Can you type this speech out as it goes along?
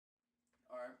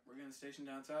We're getting stationed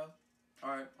down south?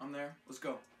 Alright, I'm there. Let's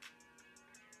go.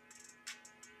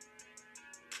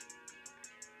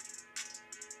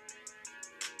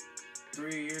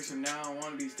 Three years from now, I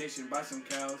want to be stationed by some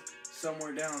cows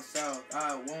somewhere down south.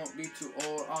 I won't be too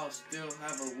old, I'll still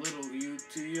have a little youth.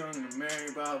 Too young to marry,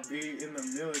 but I'll be in the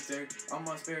military. On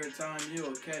my spare time,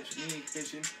 you'll catch me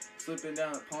fishing, slipping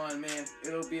down the pond, man,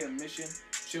 it'll be a mission.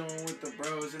 Chilling with the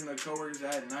bros and the coworkers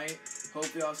at night.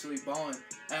 Hopefully I'll still be balling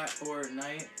at or at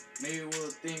night. Maybe we'll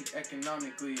think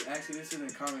economically. Actually, this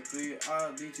isn't comically.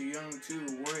 I'll be too young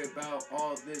to worry about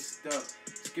all this stuff.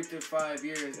 Skipped it 5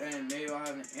 years and maybe I'll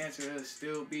have an answer that'll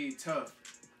still be tough.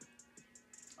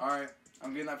 Alright,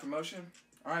 I'm getting that promotion.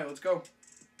 Alright, let's go.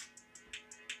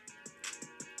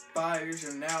 5 years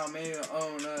from now, maybe I'll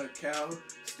own a cow.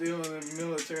 Still in the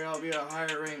military, I'll be a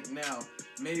higher rank now.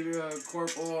 Maybe a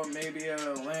corporal or maybe a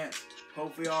lance.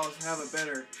 Hopefully I'll have a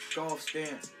better golf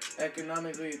stance.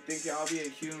 Economically thinking I'll be a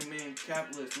human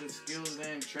capitalist with skills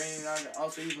and training. I can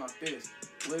also use my fist.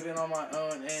 Living on my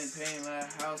own and paying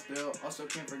that house bill. Also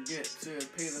can't forget to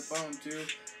pay the phone too.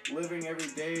 Living every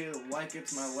day like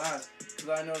it's my last. Cause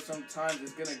I know sometimes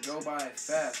it's gonna go by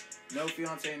fast. No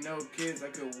fiance, no kids. I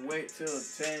could wait till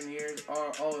 10 years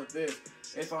or all of this.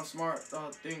 If I'm smart,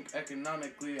 I'll think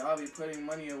economically. I'll be putting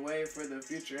money away for the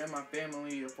future and my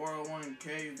family. A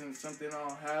 401k isn't something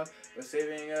I'll have, but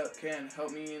saving up can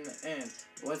help me in the end.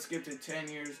 Let's skip to 10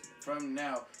 years from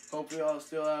now. Hopefully I'll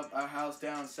still have a house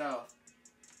down south.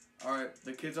 Alright,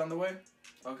 the kids on the way?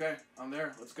 Okay, I'm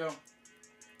there. Let's go.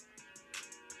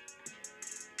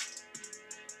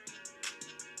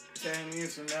 10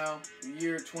 years from now,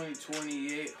 year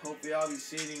 2028, hopefully I'll be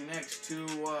sitting next to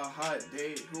a hot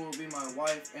date who will be my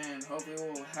wife, and hopefully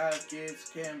we'll have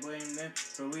kids. Can't blame them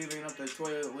for leaving up the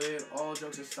toilet lid. All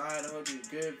jokes aside, I hope she's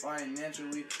good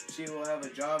financially. She will have a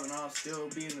job and I'll still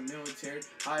be in the military.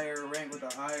 Higher rank with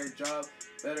a higher job,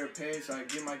 better pay so I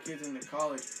get my kids into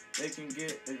college. They can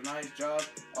get a nice job.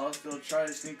 I'll still try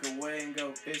to sneak away and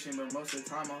go fishing, but most of the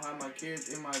time I'll have my kids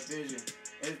in my vision.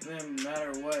 It doesn't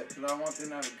matter what, cause I want them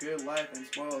to have a good life and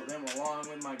spoil them along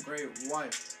with my great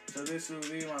wife. So this will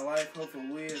be my life,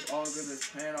 hopefully it's all good as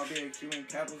planned. I'll be a human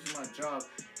capitalist with my job.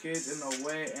 Kids in the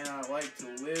way and I like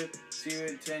to live. See you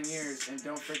in 10 years and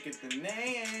don't forget the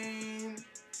name.